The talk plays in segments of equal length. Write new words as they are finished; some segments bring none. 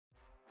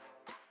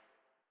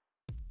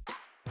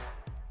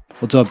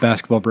What's up,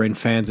 Basketball Brain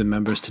fans and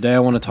members? Today I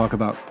want to talk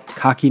about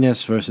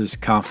cockiness versus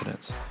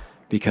confidence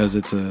because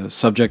it's a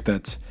subject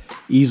that's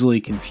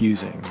easily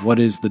confusing. What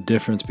is the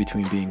difference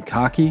between being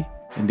cocky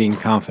and being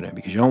confident?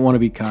 Because you don't want to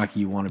be cocky,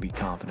 you want to be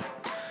confident.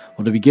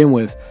 Well, to begin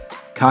with,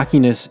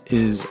 cockiness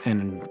is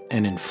an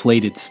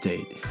inflated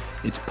state.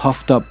 It's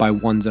puffed up by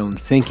one's own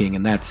thinking,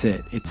 and that's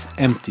it. It's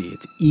empty.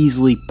 It's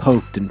easily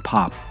poked and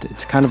popped.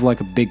 It's kind of like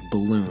a big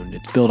balloon.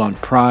 It's built on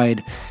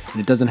pride, and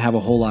it doesn't have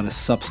a whole lot of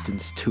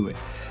substance to it.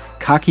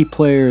 Cocky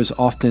players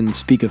often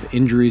speak of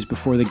injuries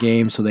before the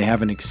game, so they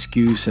have an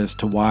excuse as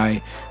to why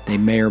they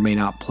may or may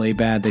not play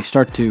bad. They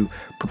start to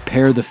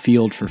prepare the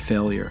field for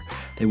failure.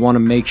 They want to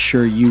make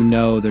sure you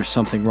know there's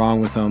something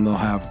wrong with them. They'll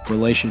have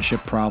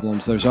relationship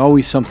problems. There's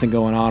always something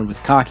going on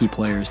with cocky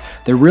players.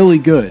 They're really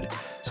good,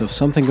 so if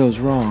something goes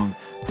wrong,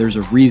 there's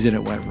a reason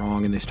it went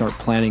wrong, and they start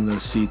planting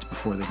those seeds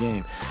before the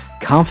game.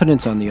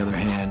 Confidence, on the other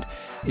hand,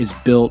 is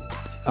built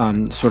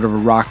on sort of a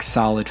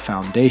rock-solid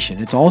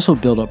foundation. It's also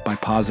built up by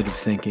positive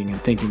thinking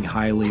and thinking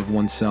highly of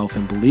oneself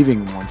and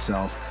believing in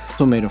oneself. It's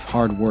also made of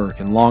hard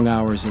work and long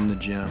hours in the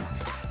gym.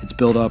 It's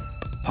built up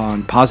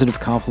on positive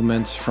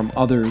compliments from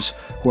others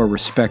who are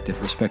respected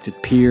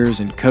peers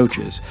and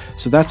coaches.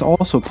 So that's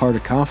also part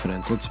of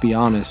confidence, let's be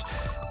honest,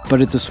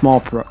 but it's a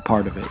small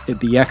part of it.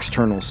 The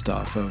external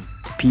stuff of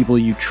people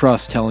you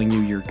trust telling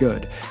you you're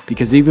good.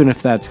 Because even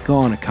if that's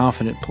gone, a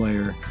confident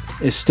player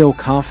is still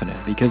confident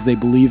because they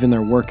believe in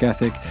their work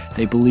ethic,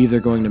 they believe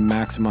they're going to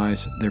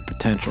maximize their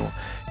potential.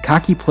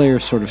 Cocky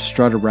players sort of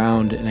strut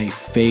around in a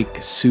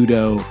fake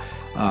pseudo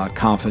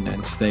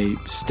confidence. They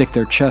stick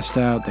their chest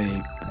out,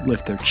 they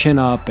lift their chin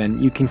up,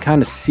 and you can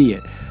kind of see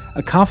it.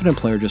 A confident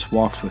player just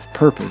walks with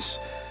purpose.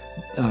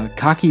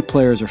 Cocky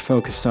players are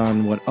focused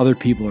on what other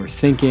people are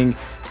thinking,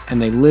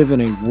 and they live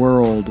in a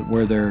world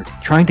where they're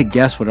trying to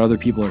guess what other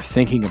people are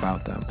thinking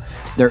about them.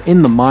 They're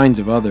in the minds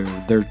of others.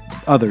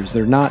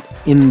 They're not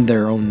in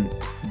their own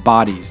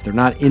bodies. They're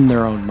not in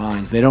their own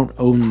minds. They don't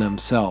own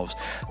themselves.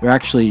 They're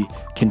actually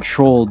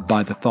controlled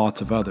by the thoughts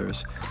of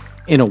others,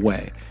 in a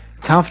way.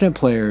 Confident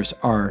players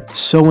are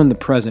so in the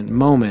present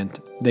moment,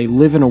 they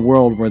live in a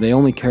world where they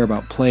only care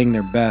about playing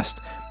their best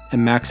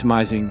and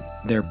maximizing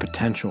their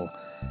potential.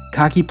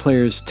 Cocky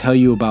players tell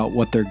you about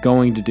what they're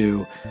going to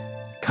do.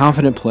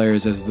 Confident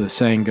players, as the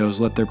saying goes,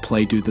 let their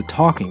play do the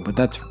talking. But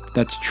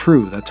that's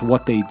true. That's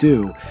what they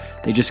do.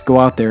 They just go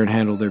out there and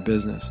handle their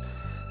business.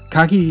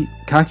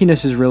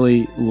 Cockiness is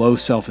really low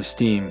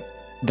self-esteem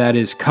that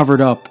is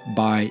covered up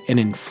by an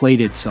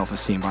inflated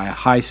self-esteem, by a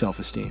high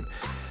self-esteem.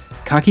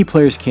 Cocky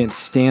players can't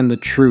stand the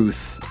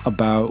truth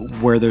about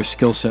where their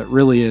skill set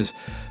really is,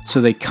 so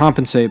they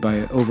compensate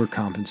by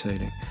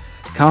overcompensating.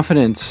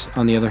 Confidence,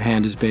 on the other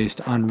hand, is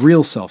based on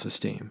real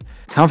self-esteem.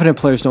 Confident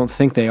players don't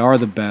think they are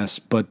the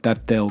best, but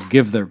that they'll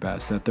give their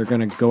best, that they're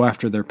going to go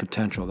after their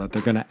potential, that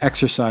they're going to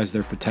exercise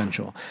their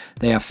potential.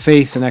 They have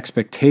faith and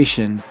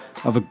expectation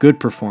of a good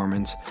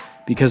performance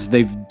because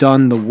they've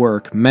done the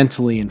work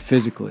mentally and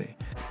physically.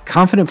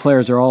 Confident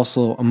players are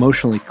also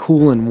emotionally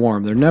cool and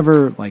warm. They're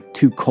never like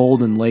too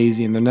cold and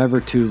lazy, and they're never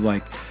too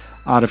like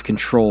out of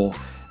control,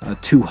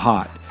 too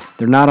hot.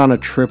 They're not on a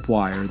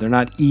tripwire. They're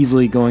not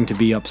easily going to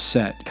be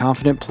upset.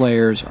 Confident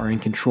players are in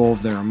control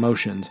of their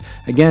emotions,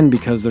 again,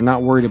 because they're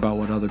not worried about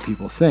what other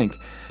people think.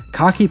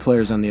 Cocky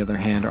players, on the other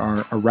hand,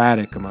 are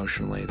erratic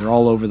emotionally. They're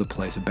all over the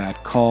place. A bad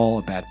call,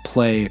 a bad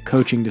play, a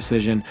coaching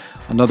decision.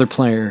 Another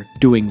player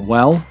doing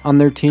well on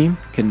their team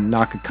can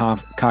knock a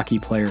cocky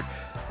player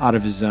out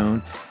of his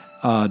zone.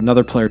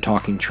 Another player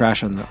talking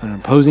trash on an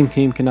opposing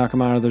team can knock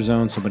them out of their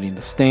zone. Somebody in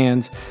the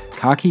stands.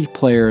 Cocky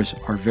players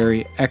are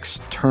very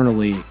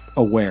externally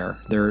aware.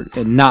 They're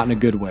not in a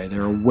good way.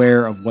 They're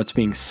aware of what's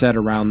being said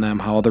around them,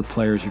 how other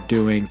players are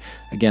doing.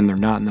 Again, they're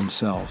not in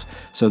themselves.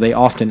 So they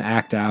often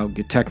act out,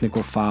 get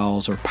technical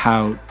fouls, or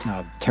pout,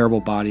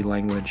 terrible body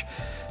language.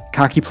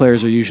 Cocky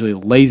players are usually the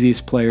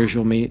laziest players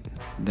you'll meet.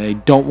 They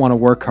don't want to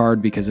work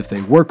hard because if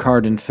they work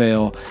hard and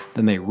fail,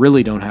 then they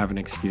really don't have an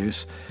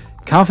excuse.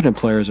 Confident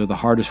players are the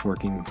hardest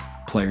working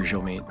players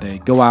you'll meet. They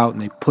go out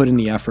and they put in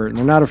the effort, and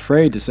they're not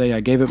afraid to say, I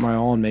gave it my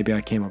all and maybe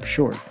I came up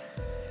short.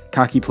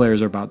 Cocky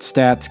players are about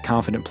stats.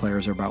 Confident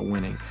players are about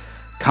winning.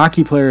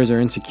 Cocky players are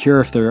insecure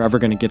if they're ever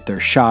going to get their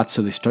shots,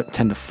 so they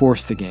tend to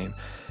force the game.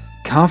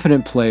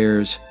 Confident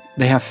players,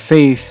 they have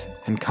faith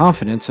and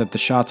confidence that the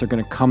shots are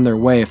going to come their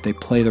way if they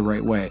play the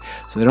right way.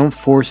 So they don't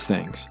force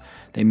things.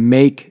 They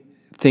make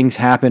things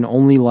happen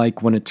only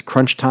like when it's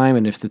crunch time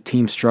and if the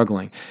team's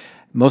struggling.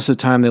 Most of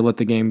the time, they let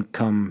the game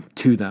come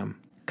to them.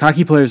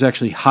 Cocky players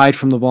actually hide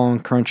from the ball in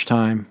crunch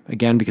time,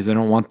 again, because they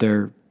don't want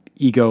their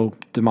ego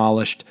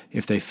demolished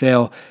if they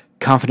fail.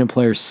 Confident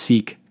players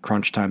seek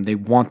crunch time. They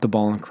want the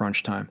ball in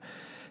crunch time.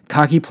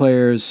 Cocky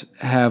players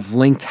have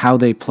linked how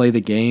they play the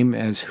game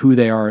as who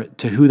they are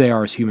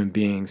as human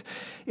beings.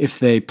 If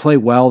they play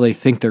well, they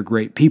think they're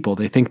great people.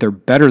 They think they're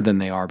better than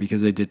they are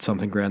because they did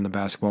something great on the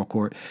basketball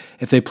court.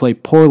 If they play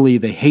poorly,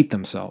 they hate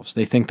themselves.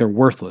 They think they're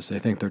worthless. They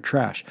think they're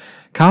trash.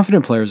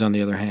 Confident players, on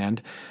the other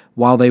hand,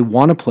 while they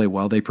want to play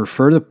well, they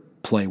prefer to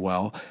play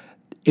well,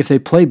 if they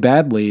play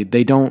badly,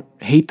 they don't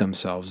hate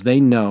themselves. They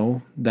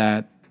know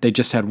that they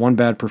just had one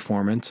bad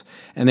performance,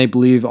 and they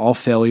believe all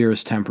failure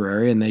is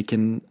temporary and they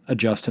can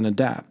adjust and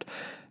adapt.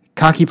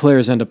 Cocky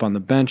players end up on the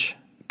bench.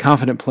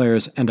 Confident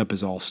players end up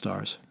as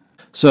all-stars.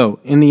 So,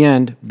 in the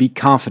end, be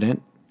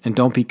confident and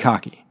don't be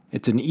cocky.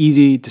 It's an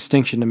easy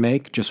distinction to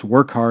make. Just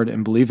work hard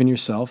and believe in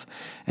yourself.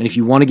 And if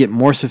you want to get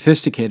more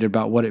sophisticated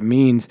about what it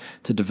means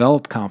to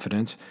develop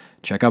confidence,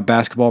 check out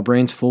Basketball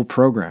Brain's full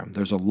program.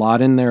 There's a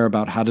lot in there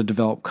about how to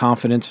develop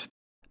confidence.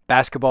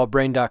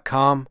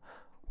 BasketballBrain.com.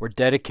 We're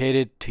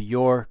dedicated to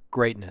your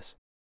greatness.